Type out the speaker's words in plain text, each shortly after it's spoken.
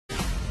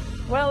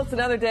Well, it's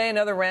another day,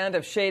 another round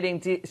of shady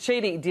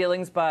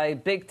dealings by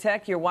big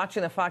tech. You're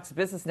watching the Fox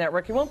Business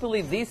Network. You won't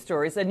believe these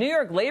stories. A New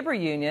York labor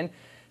union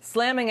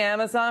slamming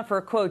Amazon for,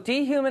 quote,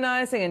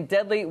 dehumanizing and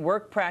deadly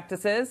work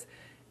practices.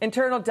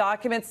 Internal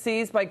documents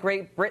seized by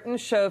Great Britain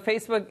show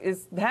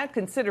Facebook had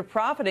considered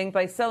profiting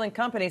by selling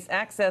companies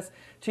access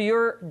to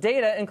your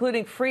data,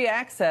 including free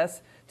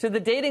access to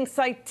the dating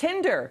site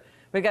Tinder.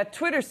 We got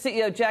Twitter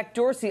CEO Jack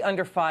Dorsey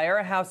under fire.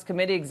 A House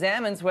committee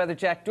examines whether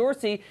Jack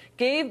Dorsey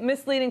gave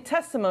misleading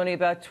testimony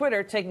about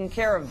Twitter taking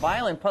care of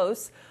violent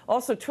posts.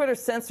 Also, Twitter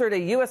censored a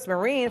U.S.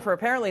 Marine for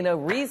apparently no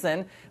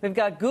reason. We've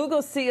got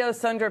Google CEO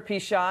Sundar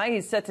Pichai.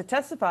 He's set to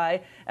testify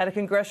at a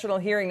congressional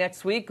hearing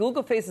next week.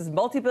 Google faces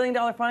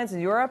multi-billion-dollar fines in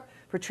Europe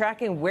for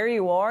tracking where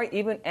you are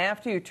even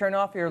after you turn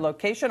off your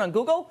location on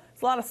Google.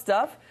 It's a lot of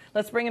stuff.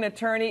 Let's bring in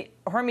attorney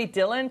Harmeet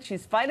Dhillon.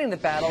 She's fighting the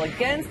battle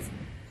against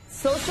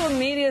social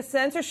media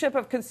censorship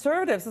of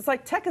conservatives. It's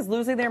like tech is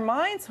losing their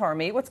minds,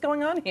 Harmeet. What's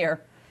going on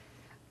here?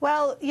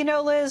 Well, you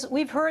know, Liz,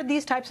 we've heard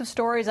these types of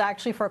stories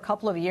actually for a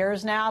couple of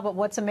years now. But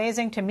what's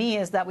amazing to me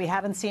is that we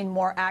haven't seen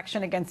more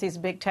action against these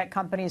big tech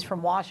companies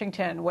from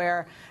Washington,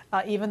 where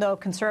even though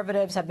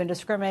conservatives have been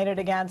discriminated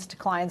against,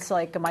 clients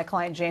like my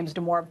client James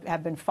Damore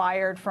have been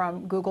fired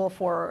from Google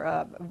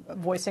for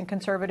voicing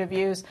conservative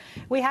views.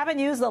 We haven't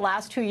used the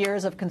last 2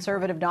 years of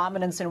conservative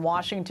dominance in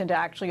Washington to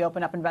actually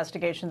open up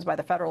investigations by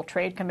the Federal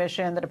Trade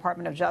Commission, the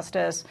Department of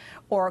Justice,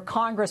 or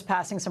Congress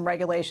passing some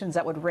regulations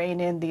that would rein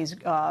in these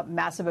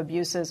massive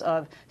abuses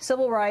of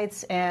civil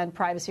rights and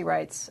privacy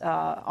rights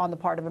on the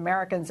part of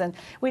Americans. And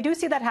we do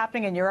see that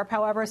happening in Europe.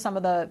 However, some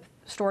of the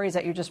stories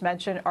that you just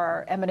mentioned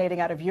are emanating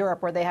out of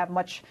Europe, where they have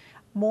much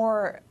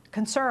more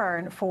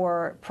concern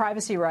for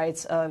privacy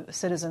rights of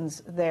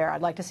citizens there.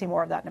 I'd like to see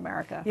more of that in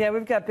America. Yeah,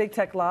 we've got big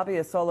tech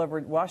lobbyists all over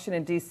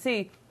Washington,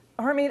 D.C.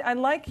 Harmeet, I'd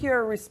like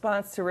your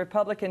response to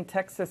Republican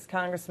Texas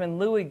Congressman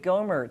Louis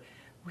Gohmert.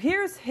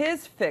 Here's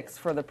his fix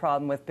for the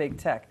problem with big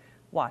tech.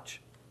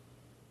 Watch.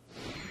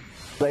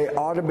 They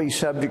ought to be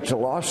subject to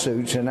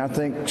lawsuits, and I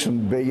think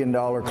some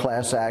billion-dollar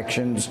class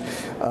actions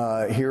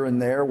here and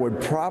there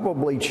would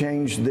probably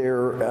change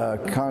their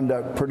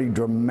conduct pretty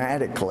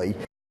dramatically.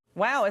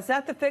 Wow, is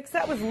that the fix?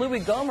 That was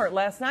Louis Gohmert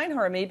last night,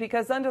 Harmeet,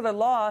 because under the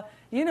law,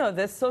 you know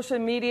this, social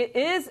media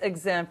is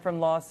exempt from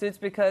lawsuits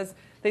because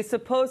they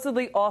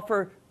supposedly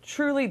offer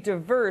truly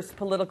diverse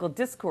political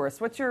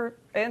discourse. What's your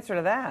answer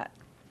to that?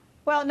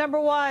 Well, number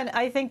one,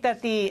 I think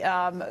that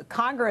the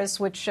Congress,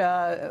 which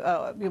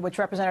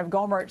Representative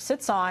Gohmert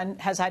sits on,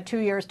 has had 2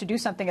 years to do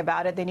something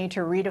about it. They need to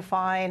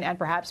redefine and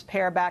perhaps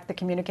pare back the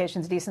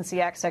Communications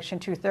Decency Act, Section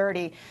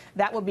 230.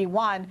 That would be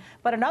one.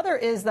 But another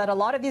is that a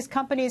lot of these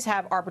companies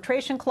have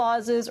arbitration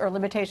clauses or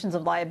limitations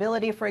of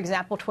liability. For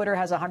example, Twitter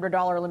has a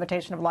 $100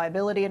 limitation of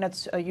liability in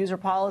its user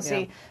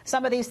policy. Yeah.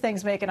 Some of these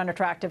things make it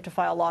unattractive to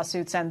file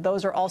lawsuits, and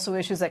those are also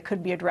issues that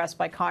could be addressed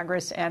by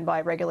Congress and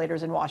by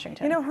regulators in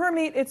Washington. You know,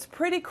 Harmeet, it's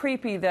pretty creepy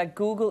that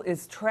Google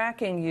is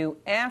tracking you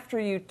after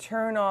you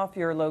turn off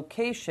your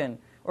location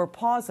or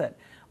pause it.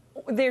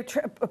 They're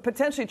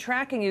potentially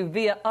tracking you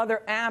via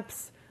other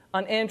apps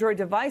on Android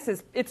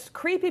devices. It's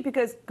creepy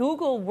because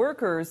Google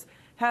workers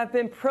have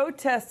been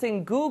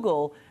protesting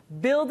Google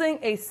building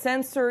a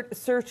censored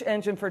search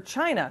engine for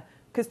China,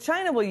 because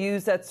China will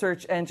use that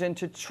search engine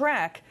to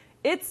track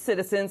its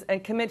citizens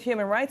and commit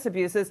human rights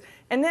abuses.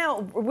 And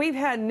now we've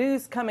had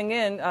news coming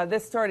in,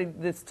 this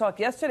talk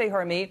yesterday,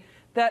 Harmeet,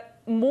 that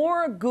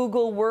more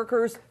Google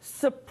workers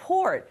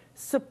support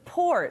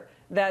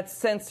that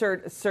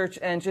censored search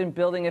engine,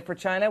 building it for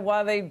China,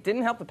 while they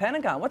didn't help the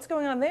Pentagon. What's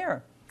going on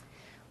there?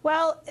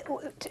 Well,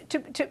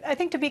 I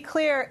think to be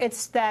clear,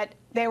 it's that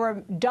there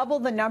were double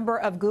the number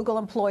of Google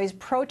employees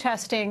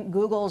protesting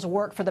Google's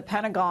work for the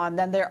Pentagon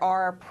than there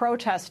are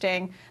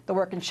protesting the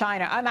work in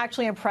China. I'm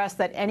actually impressed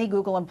that any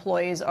Google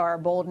employees are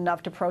bold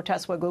enough to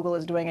protest what Google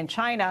is doing in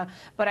China,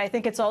 but I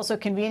think it's also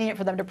convenient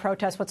for them to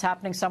protest what's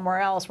happening somewhere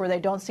else, where they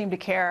don't seem to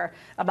care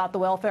about the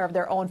welfare of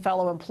their own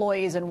fellow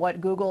employees and what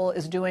Google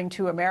is doing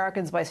to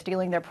Americans by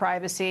stealing their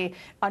privacy,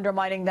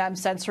 undermining them,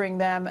 censoring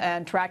them,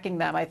 and tracking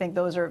them. I think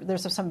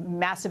there's some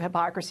massive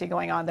hypocrisy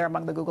going on there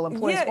among the Google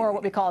employees, or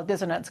what we call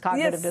dissonance,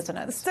 cognitive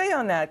dissonance. Stay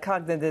on that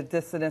cognitive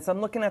dissonance. I'm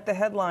looking at the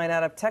headline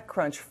out of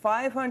TechCrunch.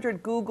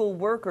 500 Google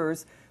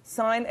workers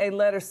sign a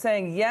letter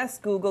saying, yes,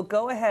 Google,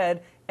 go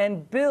ahead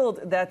and build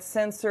that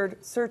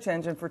censored search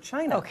engine for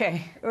China.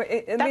 Okay.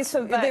 There's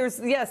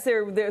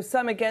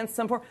some against,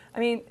 some for. I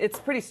mean, it's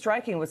pretty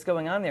striking what's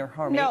going on there,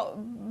 Harmeet. No,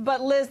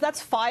 but Liz, that's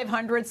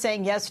 500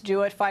 saying, yes,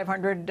 do it.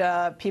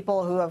 500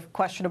 people who have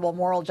questionable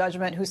moral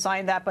judgment who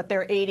signed that, but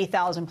there are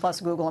 80,000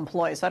 plus Google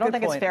employees. So I don't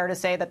think it's fair to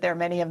say that there are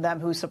many of them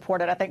who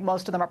support it. I think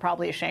most of them are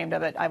probably ashamed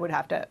of it, I would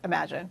have to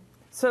imagine.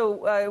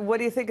 So what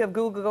do you think of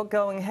Google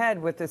going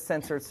ahead with this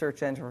censored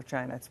search engine for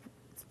China? It's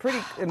pretty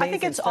amazing I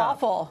think it's stuff.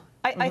 awful.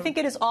 I think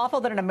it is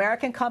awful that an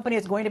American company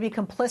is going to be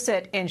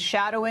complicit in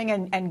shadowing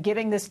and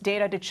giving this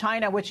data to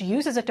China, which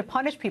uses it to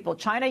punish people.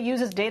 China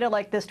uses data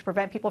like this to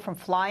prevent people from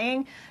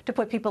flying, to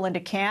put people into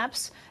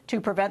camps,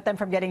 to prevent them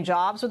from getting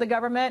jobs with the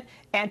government,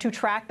 and to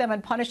track them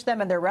and punish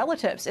them and their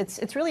relatives.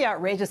 It's really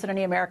outrageous that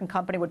any American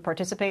company would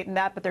participate in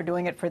that, but they're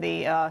doing it for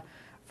the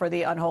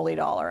unholy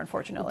dollar,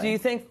 unfortunately. Do you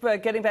think,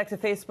 getting back to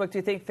Facebook, do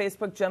you think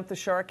Facebook jumped the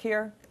shark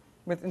here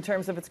in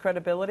terms of its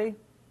credibility?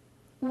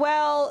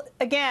 Well,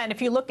 again,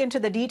 if you look into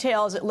the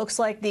details, it looks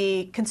like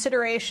the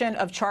consideration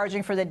of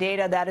charging for the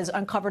data that is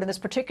uncovered in this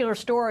particular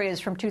story is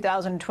from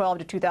 2012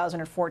 to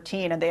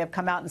 2014, and they have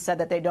come out and said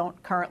that they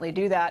don't currently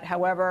do that.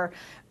 However,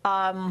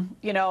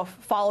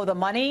 follow the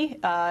money.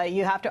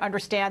 You have to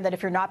understand that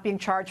if you're not being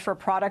charged for a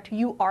product,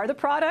 you are the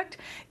product.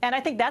 And I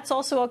think that's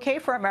also okay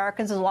for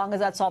Americans as long as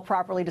that's all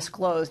properly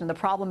disclosed. And the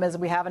problem is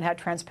we haven't had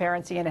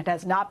transparency and it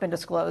has not been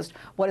disclosed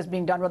what is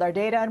being done with our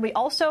data. And we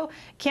also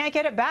can't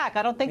get it back.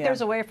 I don't think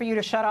there's a way for you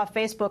to shut off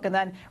Facebook and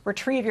then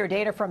retrieve your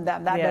data from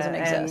them. That doesn't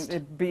exist.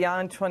 And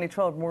beyond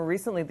 2012, more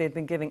recently, they've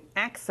been giving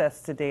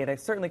access to data.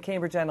 Certainly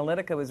Cambridge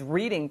Analytica was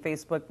reading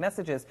Facebook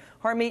messages.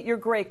 Harmeet, you're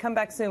great. Come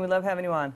back soon. We love having you on.